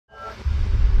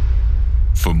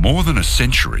For more than a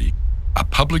century, a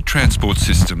public transport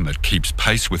system that keeps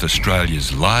pace with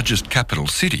Australia's largest capital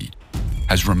city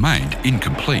has remained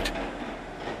incomplete.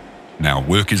 Now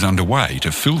work is underway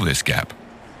to fill this gap.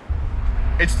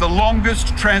 It's the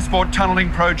longest transport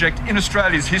tunnelling project in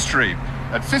Australia's history.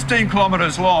 At 15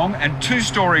 kilometres long and 2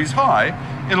 stories high,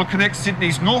 it'll connect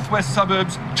Sydney's northwest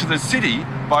suburbs to the city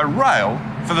by rail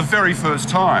for the very first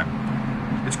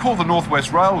time. It's called the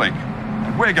Northwest Rail Link,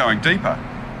 and we're going deeper.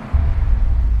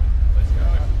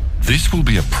 This will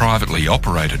be a privately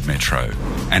operated metro,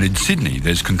 and in Sydney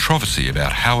there's controversy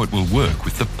about how it will work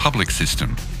with the public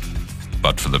system.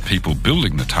 But for the people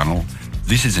building the tunnel,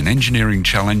 this is an engineering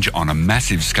challenge on a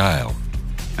massive scale,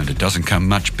 and it doesn't come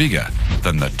much bigger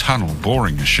than the tunnel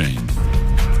boring machine.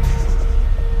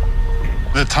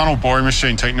 The tunnel boring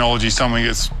machine technology is something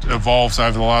that's evolved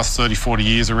over the last 30, 40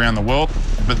 years around the world,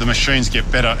 but the machines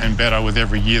get better and better with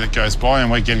every year that goes by, and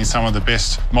we're getting some of the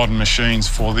best modern machines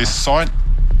for this site.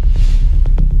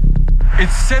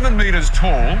 It's 7 metres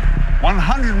tall,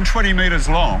 120 metres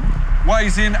long,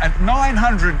 weighs in at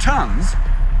 900 tonnes.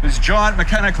 This giant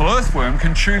mechanical earthworm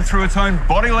can chew through its own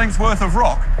body-length worth of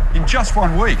rock in just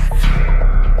 1 week.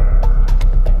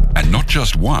 And not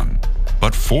just one,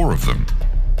 but 4 of them.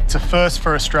 It's a first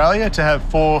for Australia to have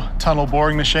 4 tunnel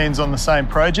boring machines on the same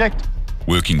project.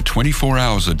 Working 24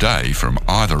 hours a day from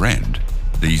either end,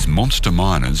 these monster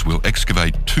miners will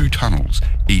excavate 2 tunnels,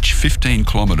 each 15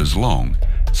 kilometres long,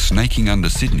 snaking under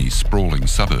Sydney's sprawling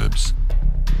suburbs.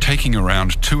 Taking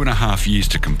around 2.5 years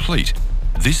to complete,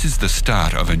 this is the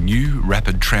start of a new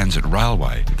rapid transit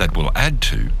railway that will add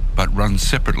to, but run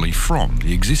separately from,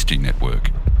 the existing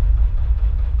network.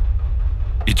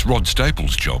 It's Rod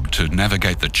Staples' job to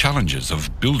navigate the challenges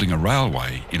of building a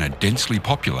railway in a densely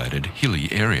populated,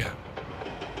 hilly area.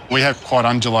 We have quite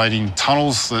undulating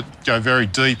tunnels that go very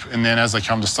deep, and then as they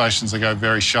come to stations, they go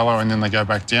very shallow, and then they go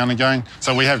back down again.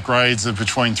 So we have grades of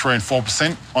between 3% and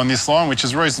 4% on this line, which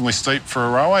is reasonably steep for a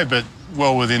railway, but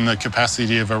well within the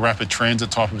capacity of a rapid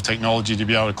transit type of technology to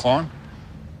be able to climb.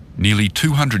 Nearly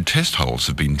 200 test holes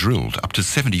have been drilled up to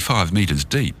 75 metres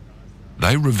deep.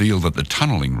 They reveal that the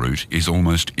tunnelling route is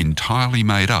almost entirely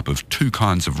made up of 2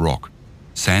 kinds of rock,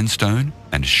 sandstone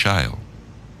and shale.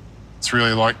 It's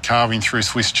really like carving through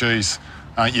Swiss cheese.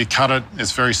 You cut it,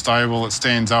 it's very stable, it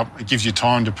stands up, it gives you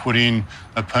time to put in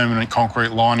a permanent concrete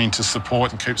lining to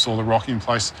support and keeps all the rock in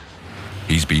place.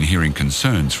 He's been hearing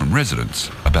concerns from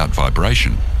residents about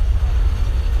vibration.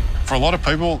 For a lot of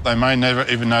people, they may never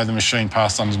even know the machine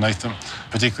passed underneath them,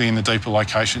 particularly in the deeper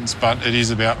locations, but it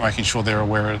is about making sure they're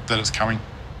aware that it's coming.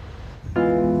 The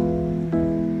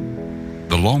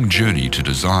long journey to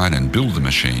design and build the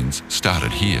machines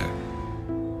started here.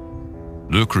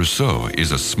 Le Creusot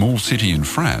is a small city in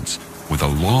France with a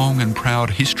long and proud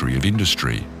history of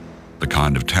industry, the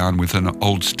kind of town with an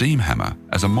old steam hammer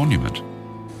as a monument.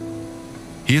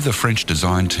 Here the French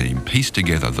design team pieced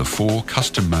together the 4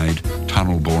 custom-made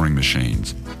tunnel boring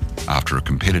machines after a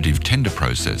competitive tender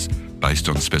process based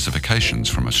on specifications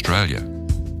from Australia.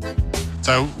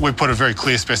 So we put a very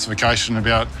clear specification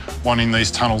about wanting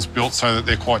these tunnels built so that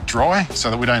they're quite dry,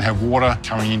 so that we don't have water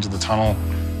coming into the tunnel.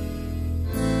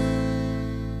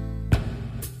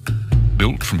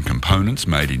 Built from components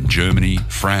made in Germany,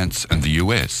 France and the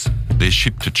US, they're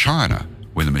shipped to China,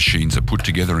 where the machines are put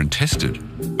together and tested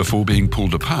before being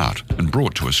pulled apart and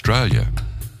brought to Australia.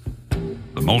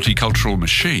 The multicultural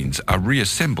machines are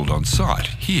reassembled on site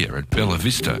here at Bella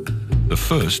Vista. The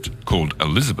first, called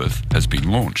Elizabeth, has been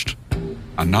launched.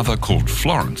 Another, called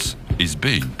Florence, is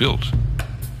being built.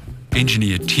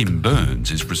 Engineer Tim Burns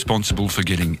is responsible for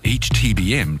getting each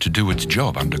TBM to do its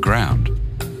job underground.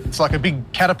 It's like a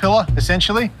big caterpillar,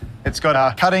 essentially. It's got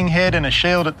a cutting head and a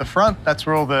shield at the front. That's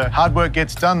where all the hard work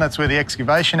gets done. That's where the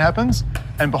excavation happens.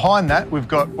 And behind that, we've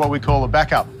got what we call a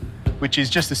backup, which is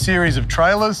just a series of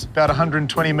trailers, about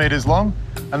 120 metres long.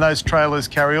 And those trailers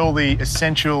carry all the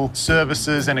essential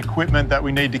services and equipment that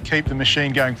we need to keep the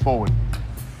machine going forward.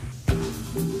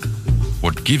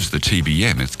 What gives the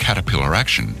TBM its caterpillar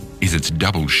action is its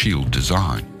double shield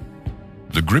design.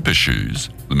 The gripper shoes,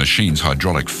 the machine's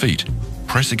hydraulic feet,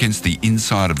 press against the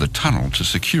inside of the tunnel to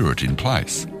secure it in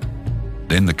place.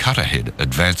 Then the cutter head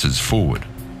advances forward.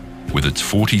 With its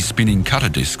 40 spinning cutter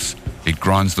discs, it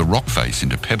grinds the rock face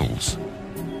into pebbles.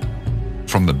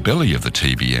 From the belly of the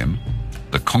TBM,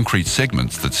 the concrete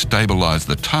segments that stabilise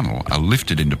the tunnel are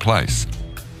lifted into place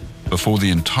before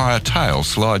the entire tail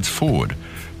slides forward,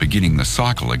 beginning the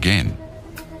cycle again.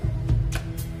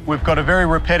 We've got a very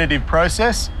repetitive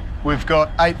process. We've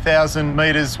got 8,000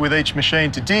 metres with each machine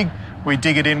to dig. We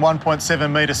dig it in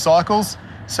 1.7 metre cycles.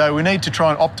 So we need to try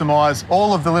and optimise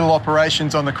all of the little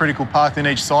operations on the critical path in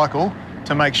each cycle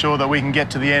to make sure that we can get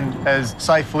to the end as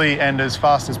safely and as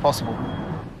fast as possible.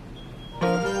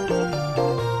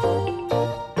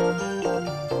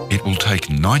 It will take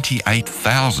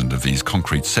 98,000 of these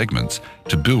concrete segments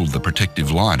to build the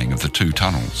protective lining of the two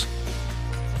tunnels.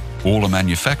 All are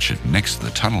manufactured next to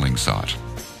the tunnelling site.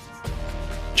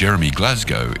 Jeremy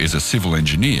Glasgow is a civil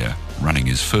engineer running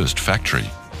his first factory.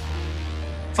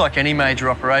 It's like any major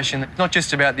operation. It's not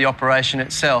just about the operation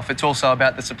itself, it's also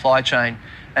about the supply chain.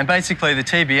 And basically the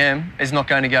TBM is not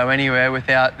going to go anywhere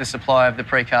without the supply of the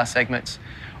precast segments.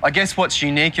 I guess what's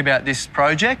unique about this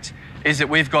project is that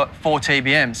we've got 4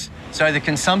 TBMs. So the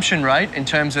consumption rate in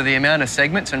terms of the amount of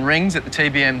segments and rings that the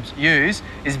TBMs use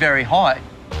is very high.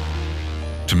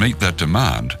 To meet that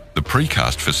demand, the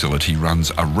precast facility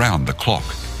runs around the clock.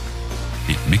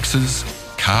 It mixes,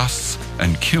 casts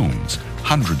and kilns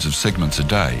hundreds of segments a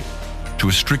day to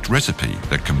a strict recipe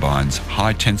that combines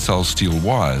high tensile steel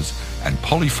wires and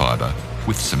polyfibre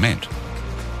with cement.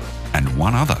 And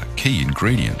one other key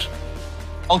ingredient.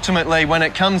 Ultimately, when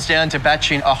it comes down to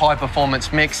batching a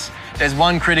high-performance mix, there's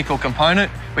one critical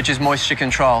component, which is moisture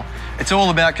control. It's all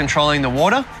about controlling the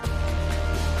water.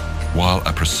 While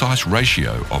a precise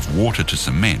ratio of water to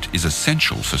cement is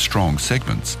essential for strong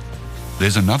segments,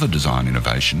 there's another design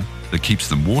innovation that keeps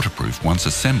them waterproof once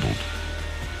assembled.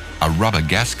 A rubber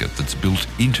gasket that's built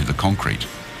into the concrete.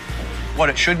 What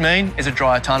it should mean is a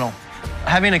drier tunnel.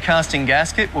 Having a casting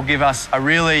gasket will give us a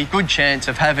really good chance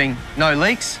of having no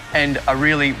leaks and a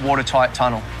really watertight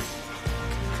tunnel.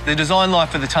 The design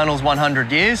life of the tunnel is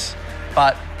 100 years,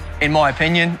 but in my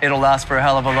opinion, it'll last for a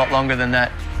hell of a lot longer than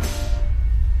that.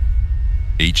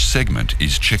 Each segment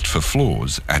is checked for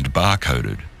flaws and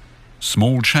barcoded.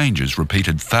 Small changes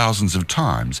repeated thousands of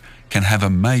times can have a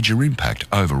major impact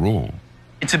overall.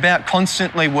 It's about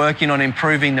constantly working on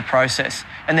improving the process,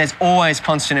 and there's always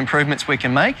constant improvements we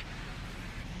can make.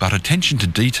 But attention to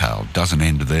detail doesn't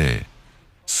end there.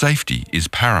 Safety is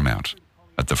paramount.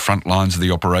 At the front lines of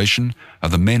the operation are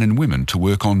the men and women to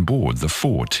work on board the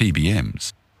 4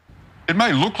 TBMs. It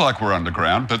may look like we're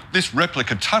underground, but this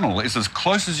replica tunnel is as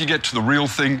close as you get to the real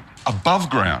thing above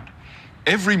ground.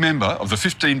 Every member of the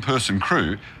 15-person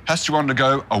crew has to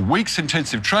undergo a week's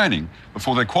intensive training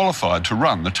before they're qualified to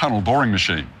run the tunnel boring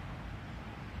machine.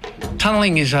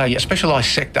 Tunnelling is a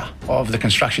specialised sector of the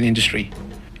construction industry.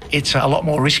 It's a lot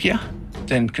more riskier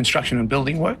than construction and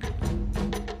building work.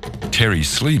 Terry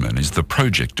Sleeman is the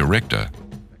project director.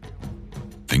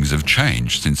 Things have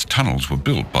changed since tunnels were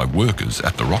built by workers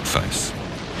at the rock face.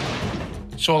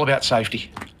 It's all about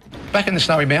safety. Back in the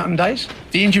Snowy Mountain days,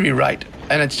 the injury rate,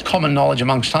 and it's common knowledge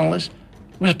amongst tunnellers,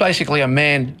 was basically a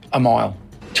man a mile.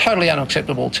 Totally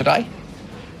unacceptable today.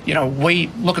 You know, we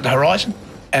look at the horizon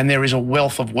and there is a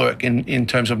wealth of work in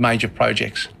terms of major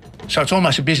projects. So it's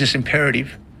almost a business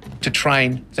imperative to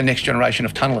train the next generation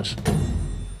of tunnellers.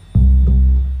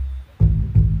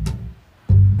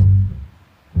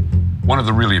 One of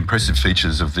the really impressive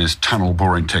features of this tunnel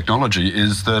boring technology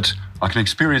is that I can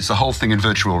experience the whole thing in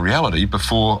virtual reality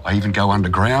before I even go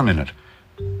underground in it.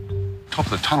 Top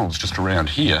of the tunnel's just around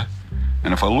here,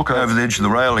 and if I look over the edge of the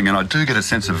railing, and I do get a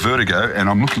sense of vertigo, and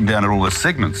I'm looking down at all the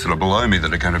segments that are below me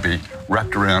that are going to be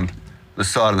wrapped around the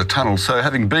side of the tunnel. So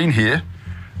having been here,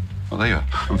 well, there you go.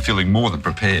 I'm feeling more than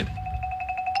prepared.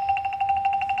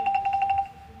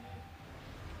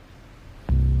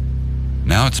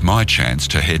 Now it's my chance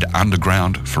to head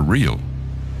underground for real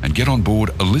and get on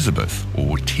board Elizabeth,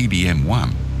 or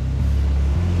TBM1.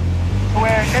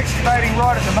 We're excavating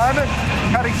right at the moment,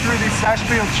 cutting through this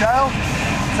ashfield shale.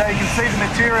 So you can see the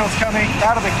materials coming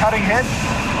out of the cutting head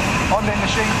on the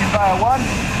machine conveyor 1,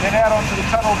 then out onto the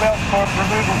tunnel belt for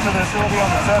removal to the facility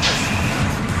on the surface.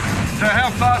 So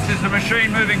how fast is the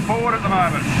machine moving forward at the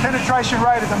moment? Penetration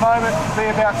rate at the moment will be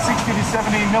about 60 to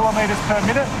 70 millimetres per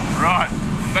minute. Right.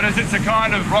 But is it the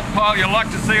kind of rock pile you like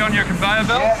to see on your conveyor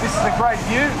belt? Yeah, this is a great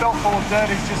view. Belt full of dirt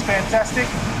is just fantastic.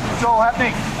 It's all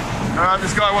happening. All right,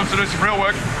 this guy wants to do some real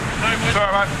work.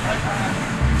 Sorry, mate.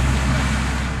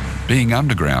 Being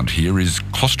underground here is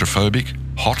claustrophobic,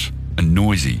 hot and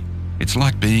noisy. It's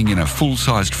like being in a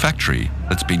full-sized factory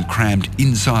that's been crammed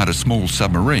inside a small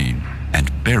submarine and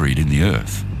buried in the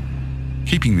earth.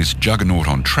 Keeping this juggernaut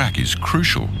on track is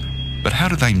crucial, but how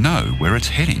do they know where it's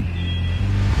heading?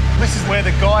 This is where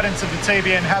the guidance of the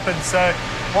TBM happens. So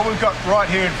what we've got right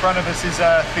here in front of us is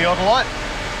a theodolite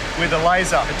with a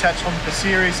laser attached on a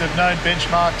series of known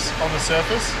benchmarks on the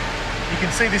surface. You can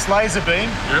see this laser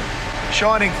beam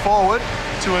shining forward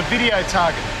to a video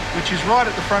target, which is right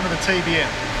at the front of the TBM.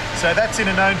 So that's in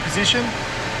a known position,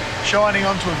 shining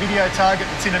onto a video target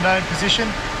that's in a known position,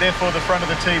 therefore the front of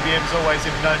the TBM is always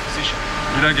in a known position.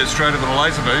 You don't get straight into the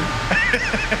laser beam.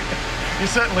 You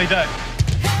certainly don't.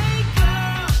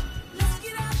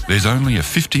 There's only a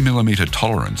 50mm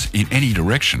tolerance in any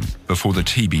direction before the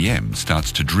TBM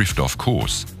starts to drift off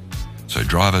course. So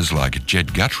drivers like JED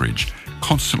Guttridge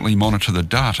constantly monitor the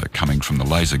data coming from the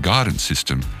laser guidance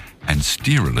system and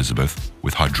steer Elizabeth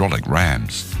with hydraulic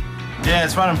rams. Yeah,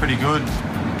 it's running pretty good.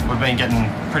 We've been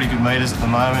getting pretty good meters at the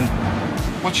moment.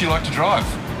 What's she like to drive?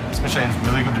 This machine's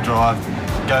really good to drive.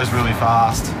 It goes really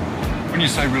fast. When you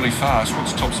say really fast,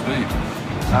 what's top speed?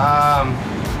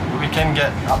 We can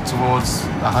get up towards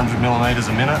 100mm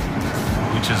a minute,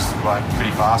 which is like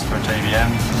pretty fast for a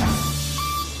TBM.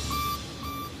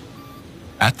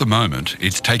 At the moment,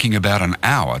 it's taking about an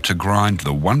hour to grind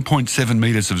the 1.7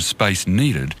 metres of space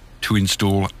needed to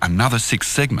install another 6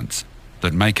 segments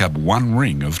that make up one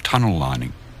ring of tunnel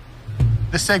lining.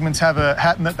 The segments have a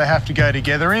pattern that they have to go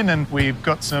together in, and we've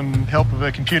got some help of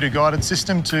a computer guided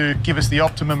system to give us the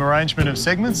optimum arrangement of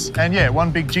segments. And yeah,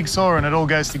 one big jigsaw and it all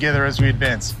goes together as we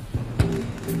advance.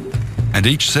 And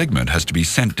each segment has to be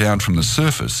sent down from the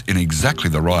surface in exactly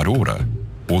the right order,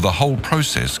 or the whole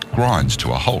process grinds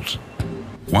to a halt.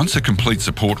 Once a complete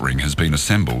support ring has been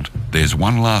assembled, there's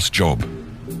one last job.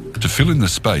 To fill in the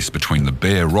space between the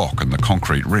bare rock and the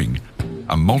concrete ring,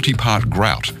 a multi-part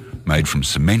grout made from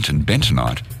cement and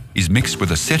bentonite is mixed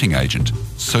with a setting agent,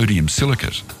 sodium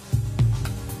silicate.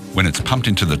 When it's pumped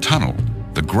into the tunnel,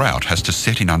 the grout has to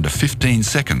set in under 15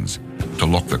 seconds to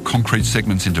lock the concrete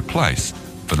segments into place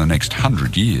for the next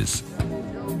 100 years.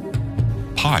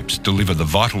 Pipes deliver the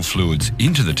vital fluids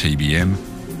into the TBM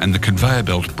and the conveyor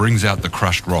belt brings out the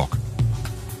crushed rock.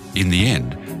 In the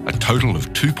end, a total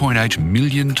of 2.8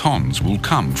 million tonnes will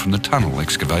come from the tunnel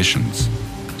excavations.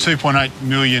 2.8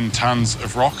 million tonnes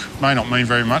of rock may not mean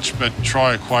very much, but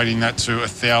try equating that to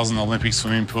 1,000 Olympic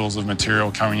swimming pools of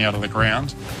material coming out of the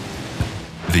ground.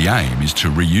 The aim is to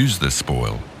reuse the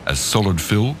spoil as solid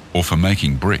fill or for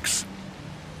making bricks.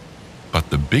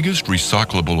 But the biggest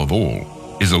recyclable of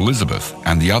all is Elizabeth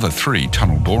and the other 3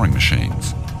 tunnel boring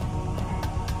machines.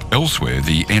 Elsewhere,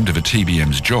 the end of a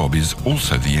TBM's job is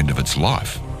also the end of its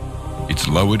life. It's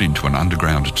lowered into an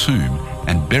underground tomb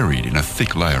and buried in a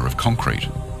thick layer of concrete.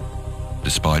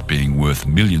 Despite being worth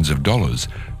millions of dollars,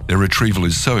 their retrieval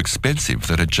is so expensive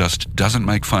that it just doesn't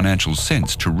make financial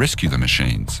sense to rescue the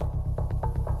machines.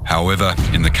 However,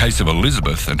 in the case of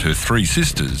Elizabeth and her 3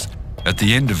 sisters, at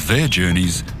the end of their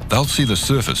journeys, they'll see the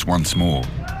surface once more,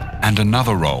 and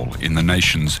another role in the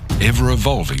nation's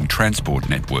ever-evolving transport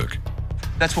network.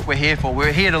 That's what we're here for.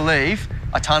 We're here to leave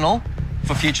a tunnel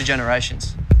for future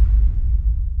generations.